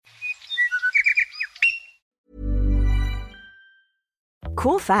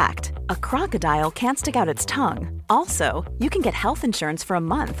Cool fact, a crocodile can't stick out its tongue. Also, you can get health insurance for a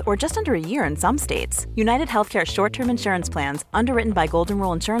month or just under a year in some states. United Healthcare short-term insurance plans, underwritten by Golden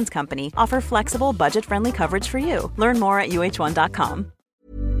Rule Insurance Company, offer flexible, budget-friendly coverage for you. Learn more at uh1.com.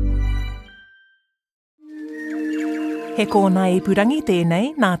 He kōna ipurangi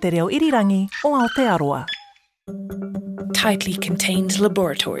tēnei nā te reo irirangi o Aotearoa. Tightly contained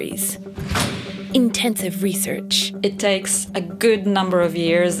laboratories. Intensive research. It takes a good number of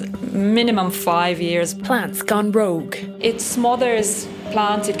years, minimum 5 years. Plants gone rogue. It smothers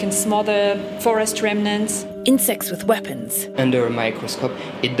plants, it can smother forest remnants. Insects with weapons. Under a microscope,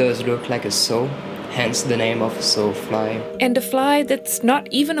 it does look like a saw, hence the name of sawfly. And a fly that's not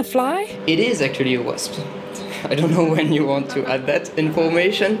even a fly? It is actually a wasp. I don't know when you want to add that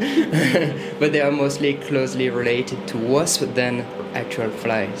information, but they are mostly closely related to wasps than actual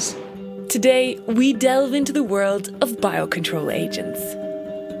flies. Today, we delve into the world of biocontrol agents.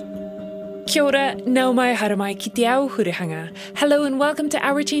 Kia ora, nau mai haramai ki te ao hurihanga. Hello and welcome to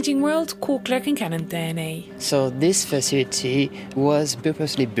Our Changing World, ko Concannon tēnei. So this facility was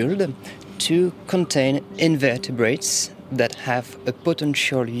purposely built to contain invertebrates that have a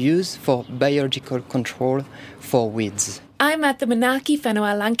potential use for biological control for weeds. I'm at the Manaaki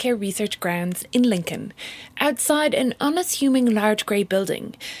Whenua Landcare Research grounds in Lincoln, outside an unassuming large grey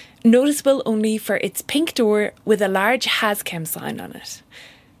building, noticeable only for its pink door with a large HAZChem sign on it.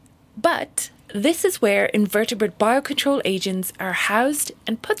 But this is where invertebrate biocontrol agents are housed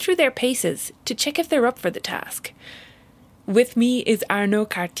and put through their paces to check if they're up for the task. With me is Arnaud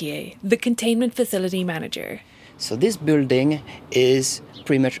Cartier, the containment facility manager. So this building is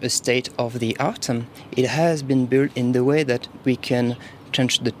pretty much a state of the art. It has been built in the way that we can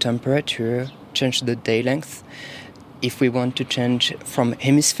change the temperature, change the day length. If we want to change from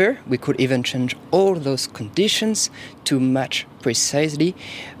hemisphere, we could even change all those conditions to match precisely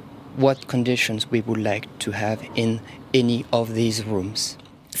what conditions we would like to have in any of these rooms.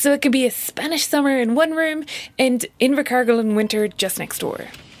 So it could be a Spanish summer in one room and Invercargill in winter just next door.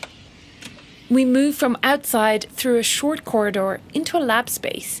 We move from outside through a short corridor into a lab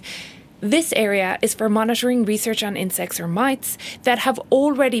space. This area is for monitoring research on insects or mites that have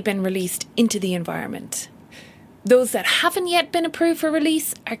already been released into the environment. Those that haven't yet been approved for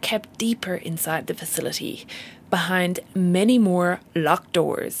release are kept deeper inside the facility, behind many more locked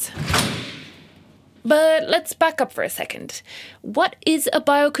doors. But let's back up for a second. What is a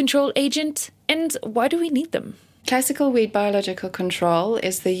biocontrol agent and why do we need them? Classical weed biological control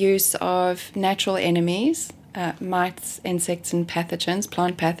is the use of natural enemies, mites, insects and pathogens,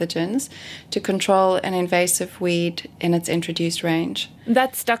 plant pathogens, to control an invasive weed in its introduced range.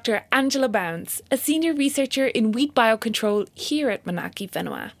 That's Dr. Angela Bounds, a senior researcher in weed biocontrol here at Manaaki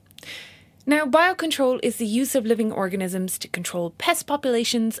Whenua. Now, biocontrol is the use of living organisms to control pest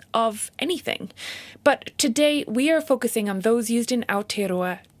populations of anything. But today we are focusing on those used in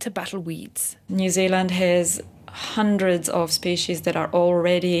Aotearoa to battle weeds. New Zealand has hundreds of species that are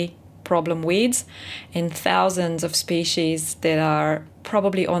already problem weeds and thousands of species that are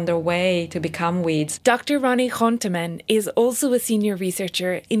probably on their way to become weeds. Dr. Ronnie Concannon is also a senior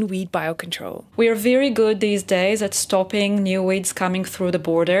researcher in weed biocontrol. We are very good these days at stopping new weeds coming through the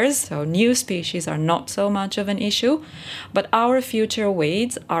borders, so new species are not so much of an issue, but our future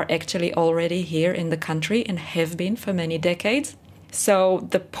weeds are actually already here in the country and have been for many decades. So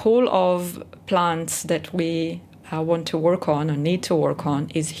the pool of plants that we want to work on or need to work on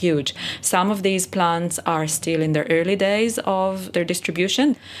is huge. Some of these plants are still in the early days of their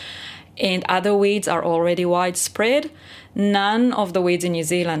distribution, and other weeds are already widespread. None of the weeds in New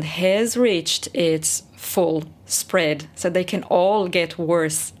Zealand has reached its full spread, so they can all get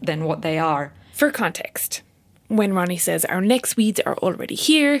worse than what they are. For context, when Ronnie says our next weeds are already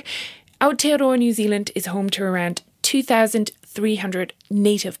here, Aotearoa, New Zealand is home to around 2,300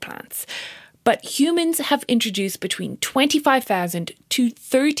 native plants. But humans have introduced between 25,000 to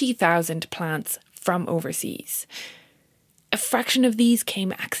 30,000 plants from overseas. A fraction of these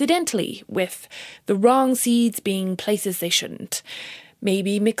came accidentally, with the wrong seeds being places they shouldn't.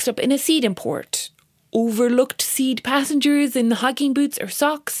 Maybe mixed up in a seed import, overlooked seed passengers in hiking boots or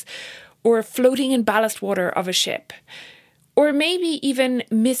socks, or floating in ballast water of a ship. Or maybe even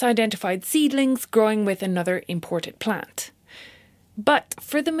misidentified seedlings growing with another imported plant. But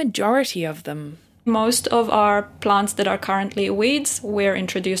for the majority of them, most of our plants that are currently weeds were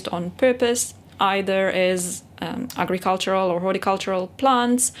introduced on purpose, either as agricultural or horticultural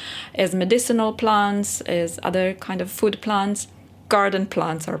plants, as medicinal plants, as other kind of food plants. Garden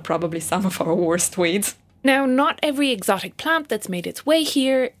plants are probably some of our worst weeds. Now, not every exotic plant that's made its way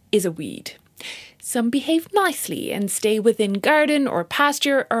here is a weed. Some behave nicely and stay within garden or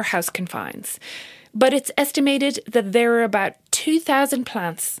pasture or house confines. But it's estimated that there are about 2,000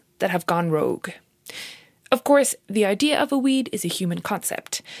 plants that have gone rogue. Of course, the idea of a weed is a human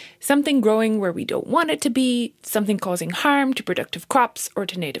concept. Something growing where we don't want it to be, something causing harm to productive crops or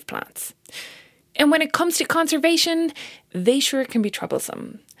to native plants. And when it comes to conservation, they sure can be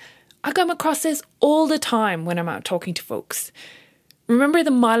troublesome. I come across this all the time when I'm out talking to folks. Remember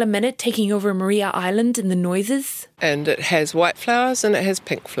the mile a minute taking over Maria Island and the noises? And it has white flowers and it has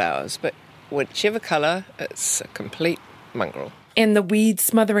pink flowers, but whichever colour, it's a complete mongrel. And the weeds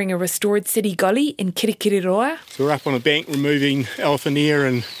smothering a restored city gully in Aotearoa. So we're up on a bank removing elephant ear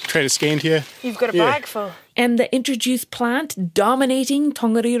and Tradescantia. You've got a bag full. And the introduced plant dominating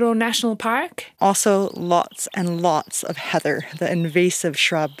Tongariro National Park. Also lots and lots of heather, the invasive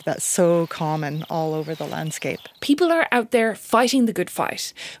shrub that's so common all over the landscape. People are out there fighting the good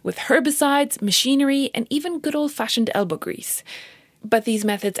fight with herbicides, machinery, and even good old-fashioned elbow grease. But these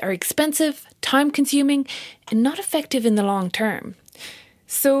methods are expensive, time-consuming, and not effective in the long term.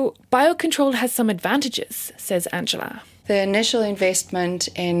 So biocontrol has some advantages, says Angela. The initial investment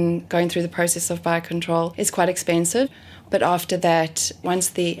in going through the process of biocontrol is quite expensive, but after that, once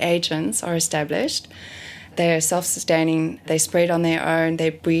the agents are established, they are self-sustaining, they spread on their own, they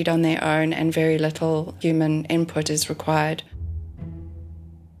breed on their own, and very little human input is required.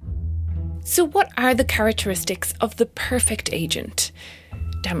 So what are the characteristics of the perfect agent?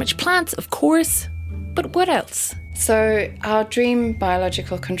 Damaged plants, of course, but what else? So our dream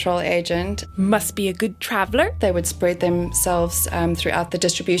biological control agent Must be a good traveller. they would spread themselves throughout the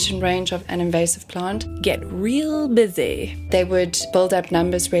distribution range of an invasive plant. Get real busy. They would build up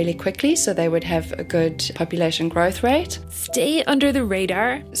numbers really quickly, so they would have a good population growth rate. Stay under the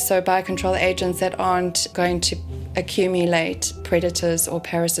radar. So biocontrol agents that aren't going to accumulate predators or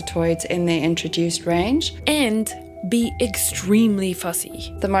parasitoids in their introduced range. And be extremely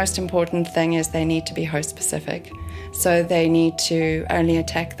fussy. The most important thing is they need to be host specific. So they need to only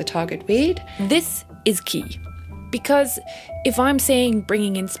attack the target weed. This is key. Because if I'm saying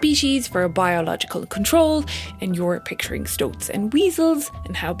bringing in species for a biological control and you're picturing stoats and weasels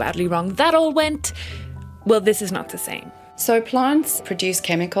and how badly wrong that all went, well, this is not the same. So plants produce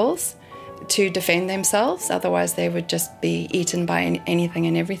chemicals to defend themselves, otherwise they would just be eaten by anything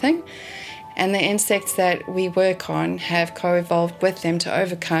and everything. And the insects that we work on have co-evolved with them to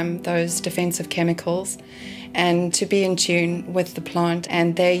overcome those defensive chemicals and to be in tune with the plant.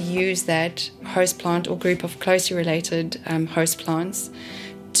 And they use that host plant or group of closely related host plants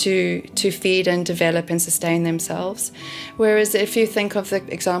to feed and develop and sustain themselves. Whereas if you think of the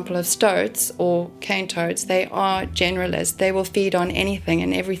example of stoats or cane toads, they are generalists. They will feed on anything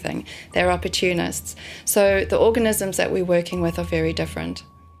and everything. They're opportunists. So the organisms that we're working with are very different.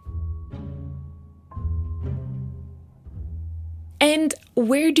 And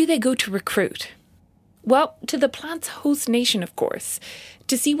where do they go to recruit? Well, to the plant's host nation, of course,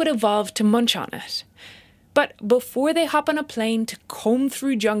 to see what evolved to munch on it. But before they hop on a plane to comb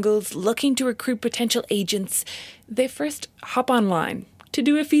through jungles looking to recruit potential agents, they first hop online to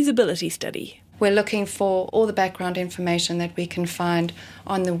do a feasibility study. We're looking for all the background information that we can find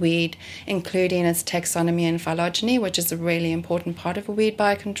on the weed, including its taxonomy and phylogeny, which is a really important part of a weed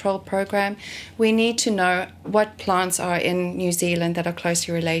biocontrol program. We need to know what plants are in New Zealand that are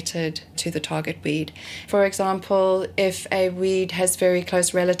closely related to the target weed. For example, if a weed has very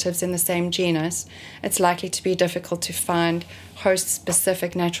close relatives in the same genus, it's likely to be difficult to find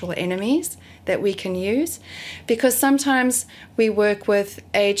host-specific natural enemies that we can use, because sometimes we work with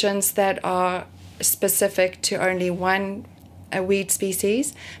agents that are specific to only one weed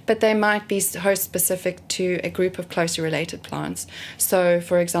species, but they might be host specific to a group of closely related plants. So,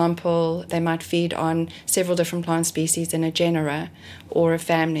 for example, they might feed on several different plant species in a genera or a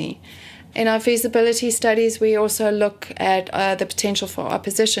family. In our feasibility studies, we also look at the potential for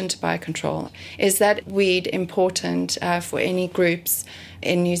opposition to biocontrol. Is that weed important for any groups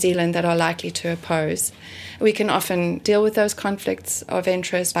in New Zealand that are likely to oppose? We can often deal with those conflicts of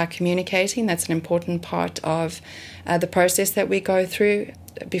interest by communicating. That's an important part of the process that we go through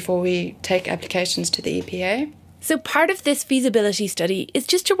before we take applications to the EPA. So part of this feasibility study is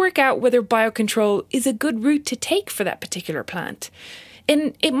just to work out whether biocontrol is a good route to take for that particular plant.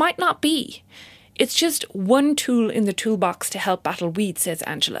 And it might not be. It's just one tool in the toolbox to help battle weeds, says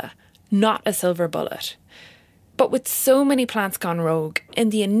Angela, not a silver bullet. But with so many plants gone rogue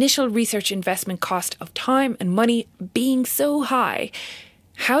and the initial research investment cost of time and money being so high,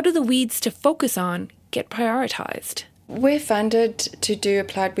 how do the weeds to focus on get prioritised? We're funded to do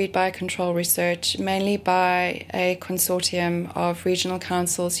applied weed biocontrol research mainly by a consortium of regional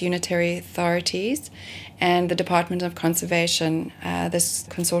councils, unitary authorities, and the Department of Conservation. This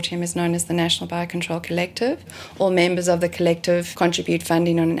consortium is known as the National Biocontrol Collective. All members of the collective contribute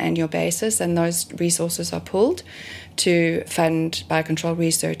funding on an annual basis, and those resources are pooled to fund biocontrol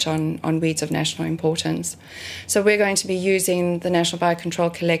research on weeds of national importance. So we're going to be using the National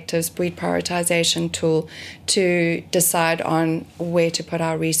Biocontrol Collective's weed prioritisation tool to decide on where to put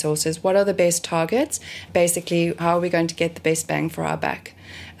our resources. What are the best targets? Basically, how are we going to get the best bang for our buck?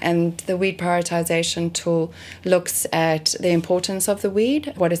 And the weed prioritisation tool looks at the importance of the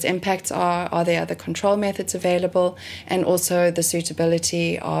weed, what its impacts are there other control methods available, and also the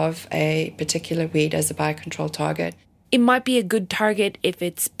suitability of a particular weed as a biocontrol target. It might be a good target if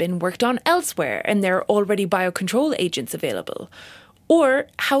it's been worked on elsewhere and there are already biocontrol agents available. Or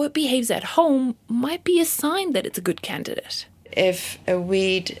how it behaves at home might be a sign that it's a good candidate. If a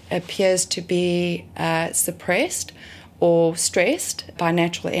weed appears to be suppressed or stressed by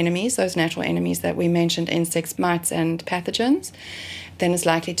natural enemies, those natural enemies that we mentioned, insects, mites and pathogens, then it's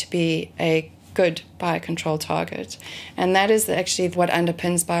likely to be a good biocontrol target. And that is actually what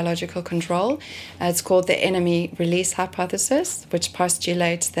underpins biological control. It's called the enemy release hypothesis, which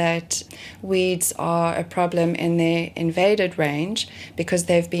postulates that weeds are a problem in their invaded range because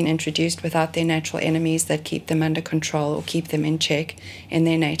they've been introduced without their natural enemies that keep them under control or keep them in check in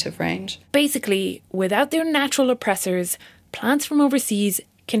their native range. Basically, without their natural oppressors, plants from overseas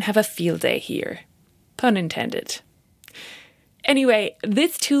can have a field day here. Pun intended. Anyway,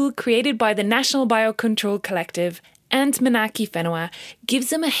 this tool created by the National Biocontrol Collective and Manaaki Whenua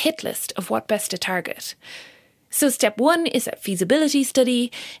gives them a hit list of what best to target. So step 1 is a feasibility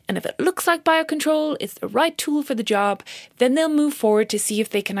study, and if it looks like biocontrol is the right tool for the job, then they'll move forward to see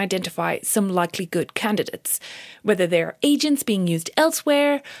if they can identify some likely good candidates, whether they're agents being used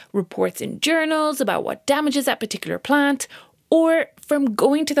elsewhere, reports in journals about what damages that particular plant, or from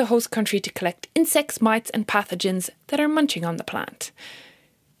going to the host country to collect insects, mites and pathogens that are munching on the plant.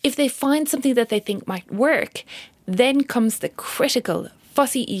 If they find something that they think might work, then comes the critical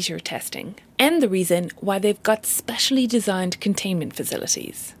fussy eater testing and the reason why they've got specially designed containment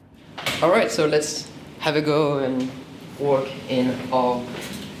facilities. All right, so let's have a go and work in our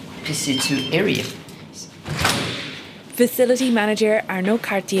PC2 area. Facility manager Arnaud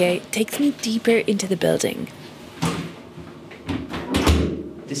Cartier takes me deeper into the building.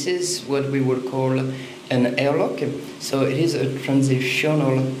 This is what we would call an airlock. So it is a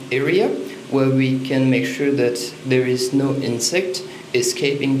transitional area where we can make sure that there is no insect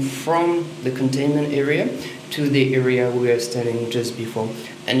escaping from the containment area to the area we are standing just before.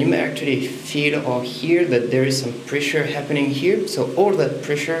 And you may actually feel or hear that there is some pressure happening here. So all that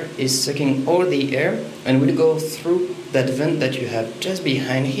pressure is sucking all the air and will go through that vent that you have just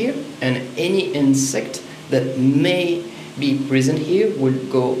behind here, and any insect that may be present here will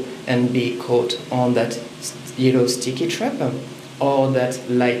go and be caught on that yellow sticky trap or that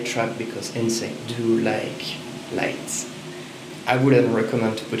light trap, because insects do like lights. I wouldn't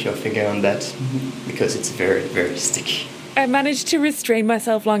recommend to put your finger on that because it's very, very sticky. I managed to restrain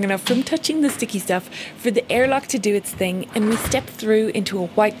myself long enough from touching the sticky stuff for the airlock to do its thing, and we stepped through into a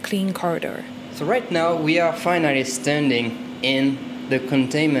white, clean corridor. So right now we are finally standing in the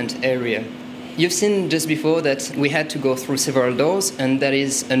containment area. You've seen just before that we had to go through several doors, and that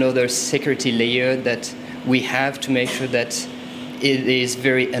is another security layer that we have to make sure that it is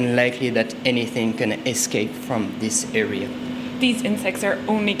very unlikely that anything can escape from this area. These insects are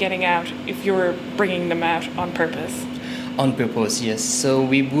only getting out if you're bringing them out on purpose. On purpose, yes. So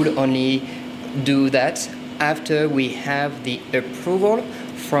we would only do that after we have the approval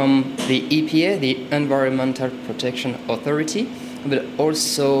from the EPA, the Environmental Protection Authority, but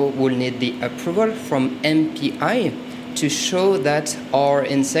also we'll need the approval from MPI to show that our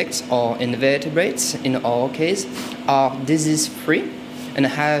insects or invertebrates, in our case, are disease-free and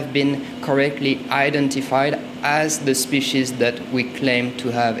have been correctly identified as the species that we claim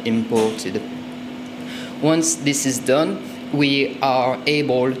to have imported. Once this is done, we are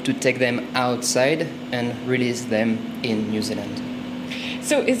able to take them outside and release them in New Zealand.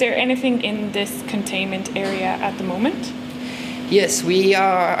 So is there anything in this containment area at the moment? Yes, we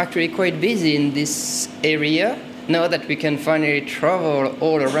are actually quite busy in this area. Now that we can finally travel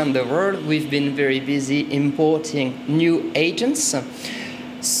all around the world, we've been very busy importing new agents.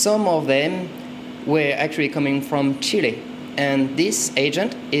 Some of them were actually coming from Chile. And this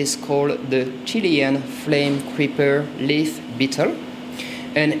agent is called the Chilean flame creeper leaf beetle,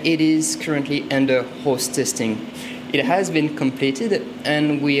 and it is currently under host testing. It has been completed,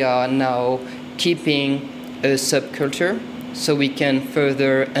 and we are now keeping a subculture so we can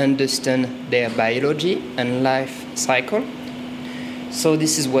further understand their biology and life cycle. So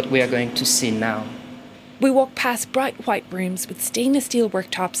this is what we are going to see now. We walk past bright white rooms with stainless steel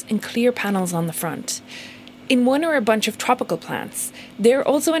worktops and clear panels on the front. In one are a bunch of tropical plants. They're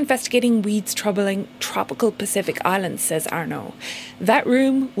also investigating weeds troubling tropical Pacific islands, says Arno. That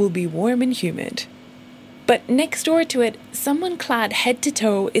room will be warm and humid. But next door to it, someone clad head to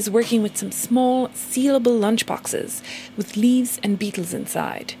toe is working with some small, sealable lunchboxes with leaves and beetles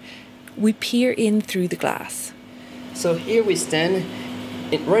inside. We peer in through the glass. So here we stand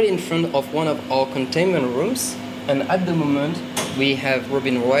right in front of one of our containment rooms, and at the moment we have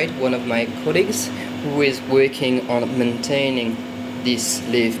Robin White, one of my colleagues, who is working on maintaining this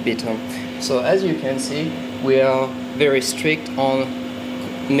leaf beetle. So as you can see, we are very strict on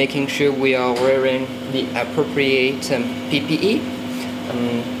making sure we are wearing the appropriate PPE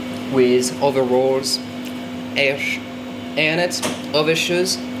with overalls, hairnets,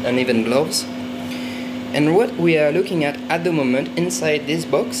 overshoes, and even gloves. And what we are looking at the moment inside this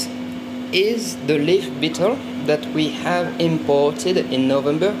box is the leaf beetle that we have imported in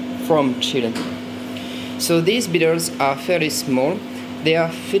November from Chile. So these beetles are fairly small. They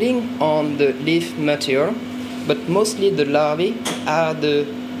are feeding on the leaf material, but mostly the larvae are the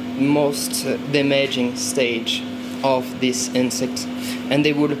most damaging stage of this insect. And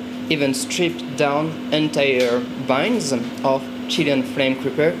they would even strip down entire vines of Chilean flame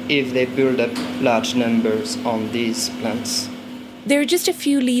creeper if they build up large numbers on these plants. There are just a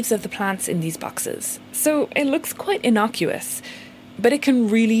few leaves of the plants in these boxes, so it looks quite innocuous. But it can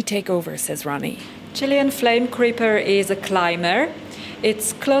really take over, says Ronnie. Chilean flame creeper is a climber.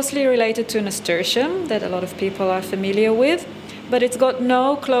 It's closely related to nasturtium that a lot of people are familiar with, but it's got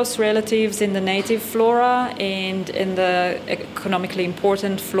no close relatives in the native flora and in the economically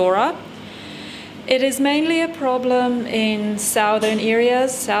important flora. It is mainly a problem in southern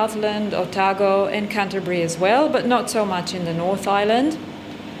areas, Southland, Otago and Canterbury as well, but not so much in the North Island.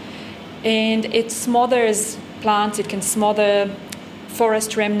 And it smothers plants, it can smother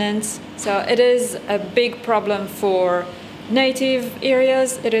forest remnants. So it is a big problem for native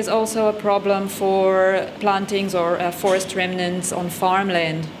areas. It is also a problem for plantings or forest remnants on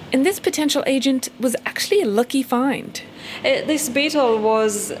farmland. And this potential agent was actually a lucky find. This beetle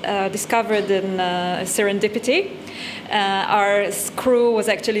was discovered in serendipity. Our crew was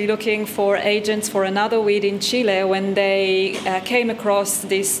actually looking for agents for another weed in Chile when they came across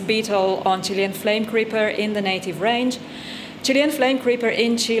this beetle on Chilean flame creeper in the native range. Chilean flame creeper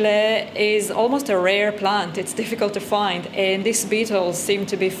in Chile is almost a rare plant. It's difficult to find, and these beetles seem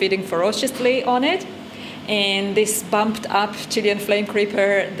to be feeding ferociously on it. And this bumped up Chilean flame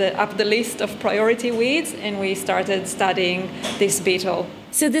creeper up the list of priority weeds, and we started studying this beetle.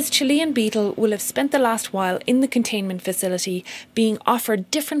 So this Chilean beetle will have spent the last while in the containment facility being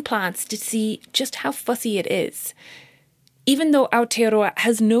offered different plants to see just how fussy it is. Even though Aotearoa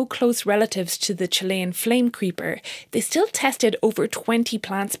has no close relatives to the Chilean flame creeper, they still tested over 20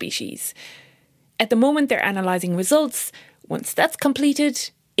 plant species. At the moment they're analysing results. Once that's completed,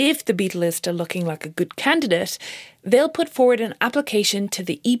 if the beetle is still looking like a good candidate, they'll put forward an application to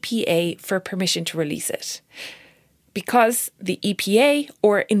the EPA for permission to release it. Because the EPA,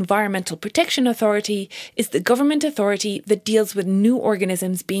 or Environmental Protection Authority, is the government authority that deals with new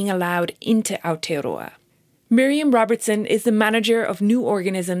organisms being allowed into Aotearoa. Miriam Robertson is the manager of new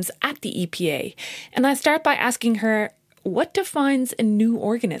organisms at the EPA, and I start by asking her, what defines a new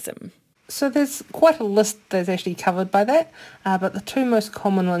organism? So there's quite a list that's actually covered by that, but the two most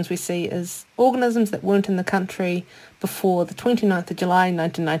common ones we see is organisms that weren't in the country before the 29th of July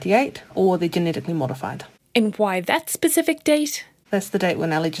 1998, or they're genetically modified. And why that specific date? That's the date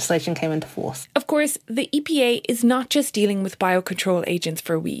when our legislation came into force. Of course, the EPA is not just dealing with biocontrol agents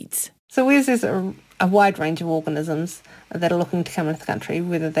for weeds. So there's a wide range of organisms that are looking to come into the country,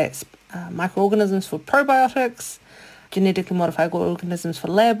 whether that's microorganisms for probiotics, genetically modified organisms for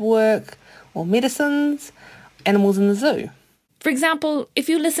lab work or medicines, animals in the zoo. For example, if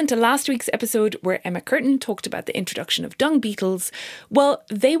you listened to last week's episode where Emma Curtin talked about the introduction of dung beetles, well,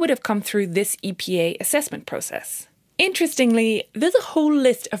 they would have come through this EPA assessment process. Interestingly, there's a whole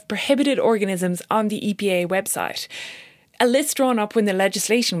list of prohibited organisms on the EPA website, a list drawn up when the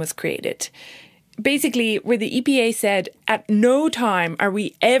legislation was created. Basically, where the EPA said, at no time are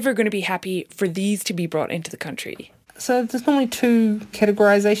we ever going to be happy for these to be brought into the country. So there's normally two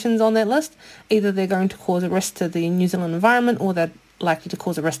categorisations on that list. Either they're going to cause a risk to the New Zealand environment, or they're likely to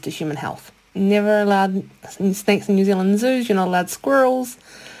cause a risk to human health. Never allowed snakes in New Zealand zoos, you're not allowed squirrels.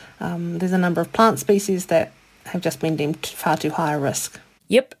 There's a number of plant species that have just been deemed far too high a risk.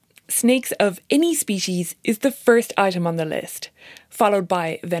 Yep. snakes of any species is the first item on the list, followed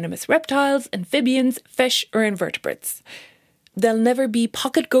by venomous reptiles, amphibians, fish or invertebrates. There'll never be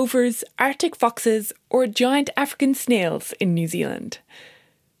pocket gophers, Arctic foxes or giant African snails in New Zealand.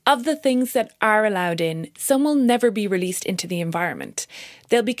 Of the things that are allowed in, some will never be released into the environment.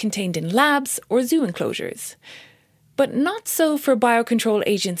 They'll be contained in labs or zoo enclosures. But not so for biocontrol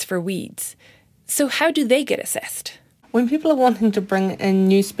agents for weeds. So how do they get assessed? When people are wanting to bring in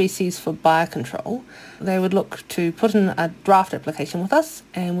new species for biocontrol, they would look to put in a draft application with us,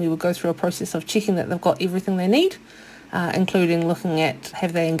 and we would go through a process of checking that they've got everything they need, including looking at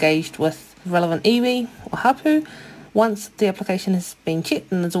have they engaged with relevant iwi or hapu. Once the application has been checked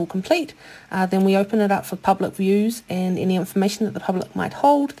and is all complete, then we open it up for public views and any information that the public might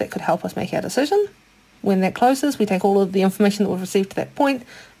hold that could help us make our decision. When that closes, we take all of the information that we've received to that point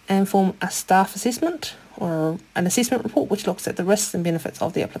and form a staff assessment or an assessment report which looks at the risks and benefits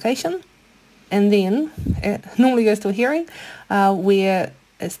of the application. And then it normally goes to a hearing where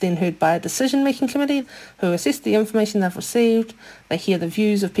it's then heard by a decision-making committee who assess the information they've received, they hear the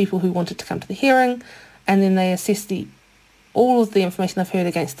views of people who wanted to come to the hearing, and then they assess all of the information they've heard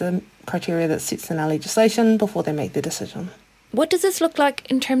against the criteria that sits in our legislation before they make their decision. What does this look like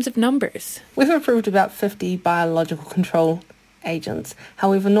in terms of numbers? We've approved about 50 biological control agents.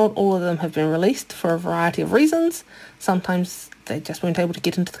 However, not all of them have been released for a variety of reasons. Sometimes they just weren't able to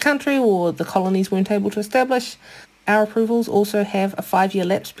get into the country or the colonies weren't able to establish. Our approvals also have a 5-year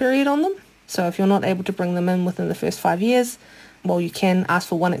lapse period on them. So if you're not able to bring them in within the first 5 years, well, you can ask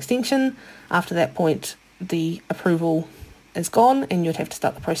for one extension. After that point, the approval is gone and you'd have to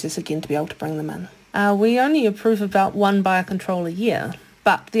start the process again to be able to bring them in. We only approve about one biocontrol a year,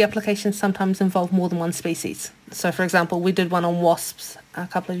 but the applications sometimes involve more than one species. So, for example, we did one on wasps a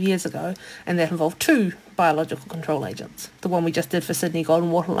couple of years ago, and that involved 2 biological control agents. The one we just did for Sydney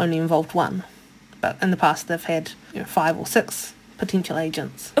golden wattle only involved 1, but in the past they've had 5 or 6 potential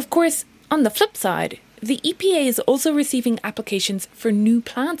agents. Of course, on the flip side, the EPA is also receiving applications for new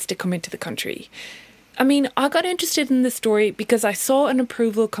plants to come into the country. I mean, I got interested in this story because I saw an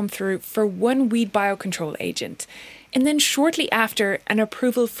approval come through for 1 weed biocontrol agent, and then shortly after, an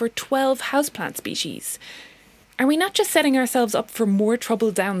approval for 12 houseplant species. Are we not just setting ourselves up for more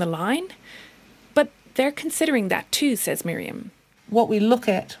trouble down the line? But they're considering that too, says Miriam. What we look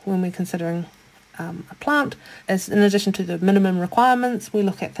at when we're considering a plant is, in addition to the minimum requirements, we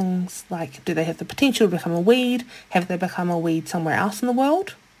look at things like, do they have the potential to become a weed? Have they become a weed somewhere else in the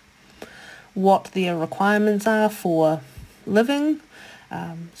world? What their requirements are for living.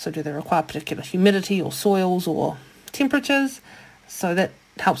 So do they require particular humidity or soils or temperatures? So that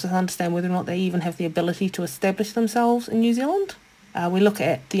helps us understand whether or not they even have the ability to establish themselves in New Zealand. We look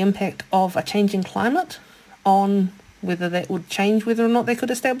at the impact of a changing climate on whether that would change whether or not they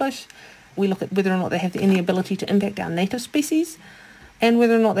could establish. We look at whether or not they have any ability to impact our native species and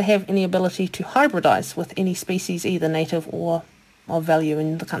whether or not they have any ability to hybridise with any species, either native or of value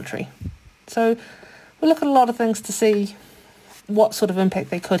in the country. So we look at a lot of things to see what sort of impact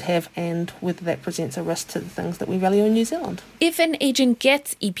they could have and whether that presents a risk to the things that we value in New Zealand. If an agent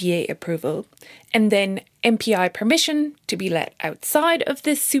gets EPA approval and then MPI permission to be let outside of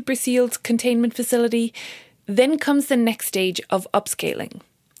this super sealed containment facility, then comes the next stage of upscaling.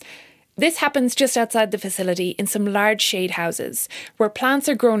 This happens just outside the facility in some large shade houses where plants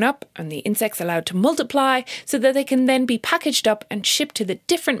are grown up and the insects allowed to multiply so that they can then be packaged up and shipped to the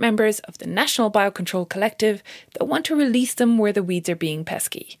different members of the National Biocontrol Collective that want to release them where the weeds are being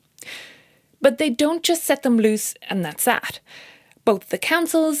pesky. But they don't just set them loose and that's that. Both the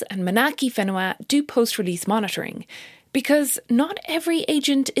councils and Manaaki Whenua do post-release monitoring because not every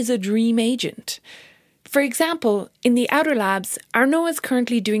agent is a dream agent. For example, in the outer labs, Arno is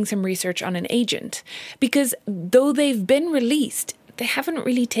currently doing some research on an agent because though they've been released, they haven't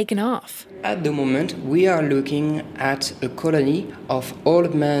really taken off. At the moment, we are looking at a colony of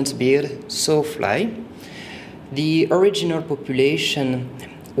old man's beard sawfly. The original population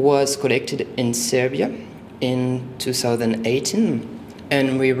was collected in Serbia in 2018,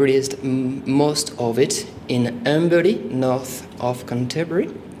 and we released most of it in Amberley, north of Canterbury.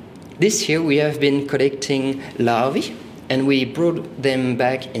 This year we have been collecting larvae and we brought them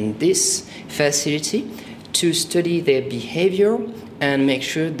back in this facility to study their behavior and make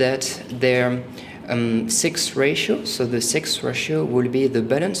sure that their sex ratio, so the sex ratio will be the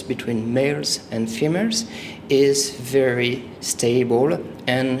balance between males and females, is very stable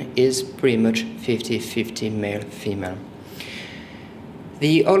and is pretty much 50-50 male-female.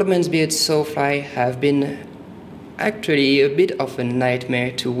 The old man's beard sawfly have been actually a bit of a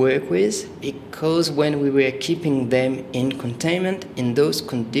nightmare to work with, because when we were keeping them in containment in those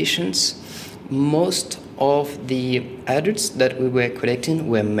conditions, most of the adults that we were collecting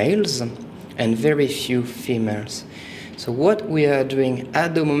were males and very few females. So what we are doing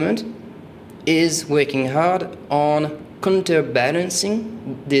at the moment is working hard on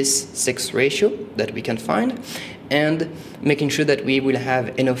counterbalancing this sex ratio that we can find and making sure that we will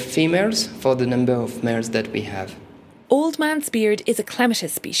have enough females for the number of males that we have. Old man's beard is a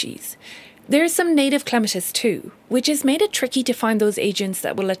clematis species. There's some native clematis too, which has made it tricky to find those agents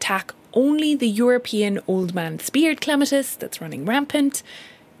that will attack only the European old man's beard clematis that's running rampant,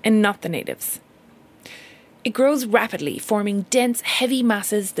 and not the natives. It grows rapidly, forming dense, heavy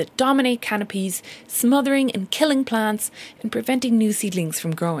masses that dominate canopies, smothering and killing plants and preventing new seedlings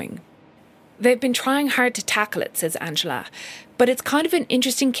from growing. They've been trying hard to tackle it, says Angela, but it's kind of an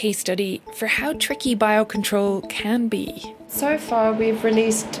interesting case study for how tricky biocontrol can be. So far, we've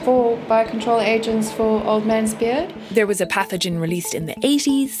released 4 biocontrol agents for old man's beard. There was a pathogen released in the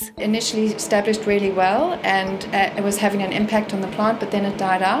 80s. Initially established really well, and it was having an impact on the plant, but then it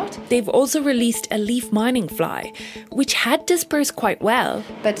died out. They've also released a leaf mining fly, which had dispersed quite well.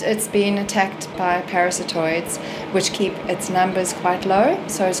 But it's been attacked by parasitoids, which keep its numbers quite low,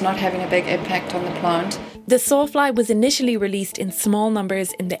 so it's not having a big impact on the plant. The sawfly was initially released in small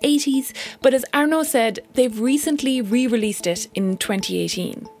numbers in the 80s, but as Arno said, they've recently re-released it in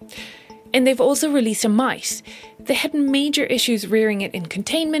 2018. And they've also released a mite. They had major issues rearing it in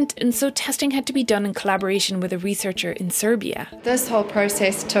containment, and so testing had to be done in collaboration with a researcher in Serbia. This whole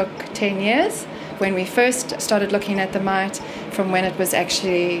process took 10 years. When we first started looking at the mite, from when it was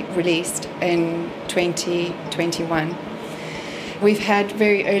actually released in 2021. We've had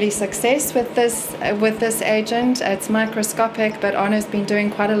very early success with this agent. It's microscopic, but Arno's been doing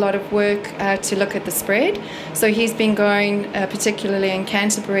quite a lot of work to look at the spread. So he's been going, particularly in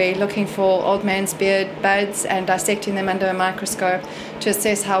Canterbury, looking for old man's beard buds and dissecting them under a microscope to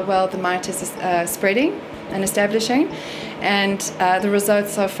assess how well the mite is spreading and establishing. And the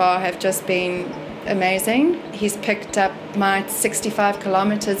results so far have just been amazing. He's picked up mites 65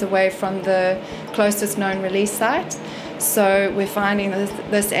 kilometres away from the closest known release site. So we're finding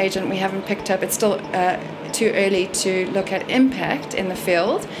this agent we haven't picked up. It's still too early to look at impact in the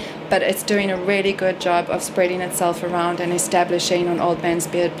field, but it's doing a really good job of spreading itself around and establishing on old man's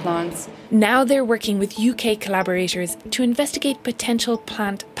beard plants. Now they're working with UK collaborators to investigate potential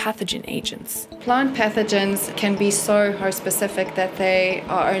plant pathogen agents. Plant pathogens can be so host-specific that they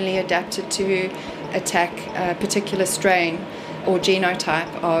are only adapted to attack a particular strain or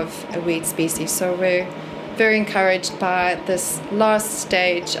genotype of a weed species. So we're very encouraged by this last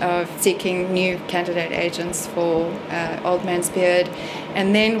stage of seeking new candidate agents for old man's beard,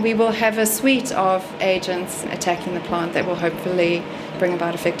 and then we will have a suite of agents attacking the plant that will hopefully bring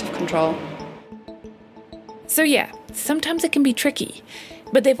about effective control. So yeah, sometimes it can be tricky,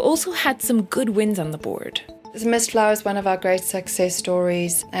 but they've also had some good wins on the board. The mist flower is one of our great success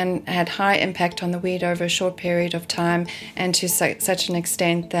stories and had high impact on the weed over a short period of time, and to such an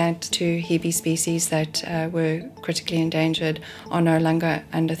extent that 2 Hebe species that were critically endangered are no longer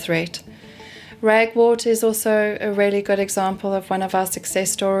under threat. Ragwort is also a really good example of one of our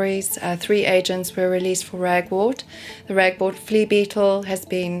success stories. 3 agents were released for ragwort. The ragwort flea beetle has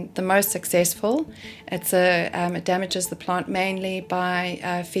been the most successful. It damages the plant mainly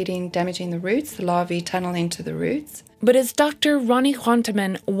by damaging the roots. The larvae tunnel into the roots. But as Dr. Ronnie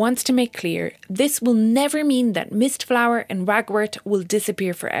Honteman wants to make clear, this will never mean that mistflower and ragwort will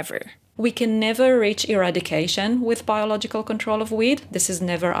disappear forever. We can never reach eradication with biological control of weed. This is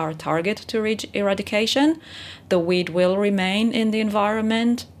never our target to reach eradication. The weed will remain in the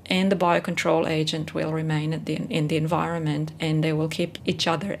environment, and the biocontrol agent will remain in the environment, and they will keep each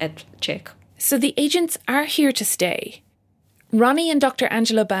other at check. So the agents are here to stay. Ronnie and Dr.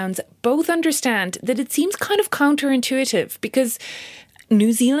 Angela Bounds both understand that it seems kind of counterintuitive because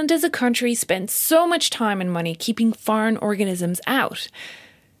New Zealand as a country spends so much time and money keeping foreign organisms out.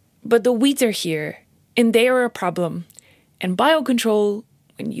 But the weeds are here, and they are a problem. And biocontrol,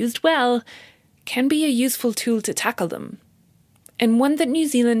 when used well, can be a useful tool to tackle them. And one that New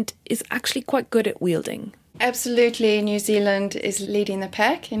Zealand is actually quite good at wielding. Absolutely, New Zealand is leading the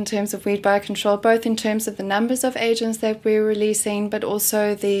pack in terms of weed biocontrol, both in terms of the numbers of agents that we're releasing, but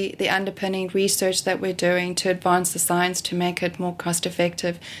also the underpinning research that we're doing to advance the science, to make it more cost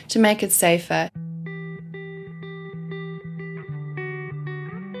effective, to make it safer.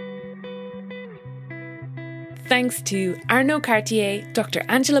 Thanks to Arno Cartier, Dr.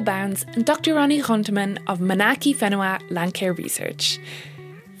 Angela Bounds and Dr. Ronnie Honteman of Manaaki Whenua Landcare Research.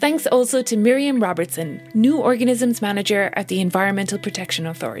 Thanks also to Miriam Robertson, New Organisms Manager at the Environmental Protection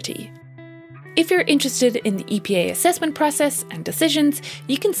Authority. If you're interested in the EPA assessment process and decisions,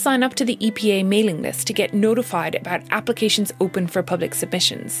 you can sign up to the EPA mailing list to get notified about applications open for public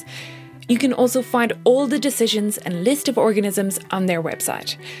submissions. You can also find all the decisions and list of organisms on their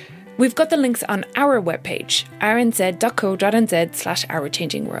website. We've got the links on our webpage,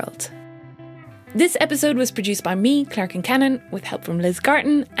 rnz.co.nz/ourchangingworld. This episode was produced by me, Claire Concannon, with help from Liz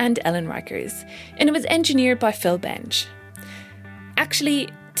Garton and Ellen Rikers, and it was engineered by Phil Benj. Actually,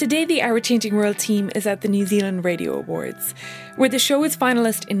 today the Our Changing World team is at the New Zealand Radio Awards, where the show is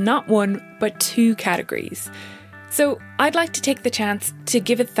finalist in not one, but 2 categories. So I'd like to take the chance to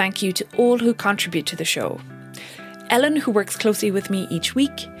give a thank you to all who contribute to the show. Ellen, who works closely with me each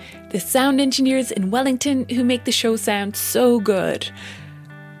week, the sound engineers in Wellington who make the show sound so good,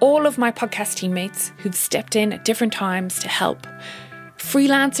 all of my podcast teammates who've stepped in at different times to help,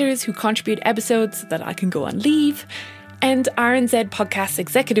 freelancers who contribute episodes so that I can go on leave, and RNZ podcast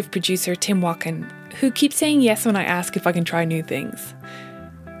executive producer Tim Watkin, who keeps saying yes when I ask if I can try new things.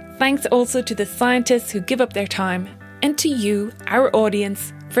 Thanks also to the scientists who give up their time, and to you, our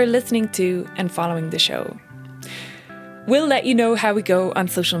audience, for listening to and following the show. We'll let you know how we go on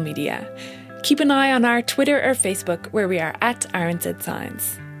social media. Keep an eye on our Twitter or Facebook, where we are at RNZ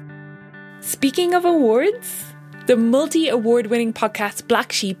Science. Speaking of awards, the multi-award-winning podcast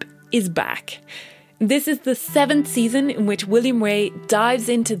Black Sheep is back. This is the 7th season in which William Ray dives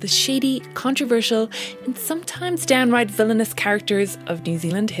into the shady, controversial, and sometimes downright villainous characters of New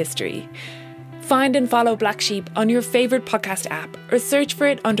Zealand history. Find and follow Black Sheep on your favourite podcast app, or search for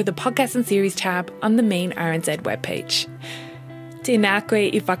it under the Podcast and Series tab on the main RNZ webpage. Tēnā koe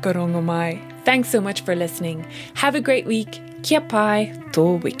I whakarongo mai. Thanks so much for listening. Have a great week. Kia pai,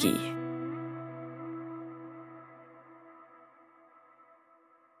 tō wiki.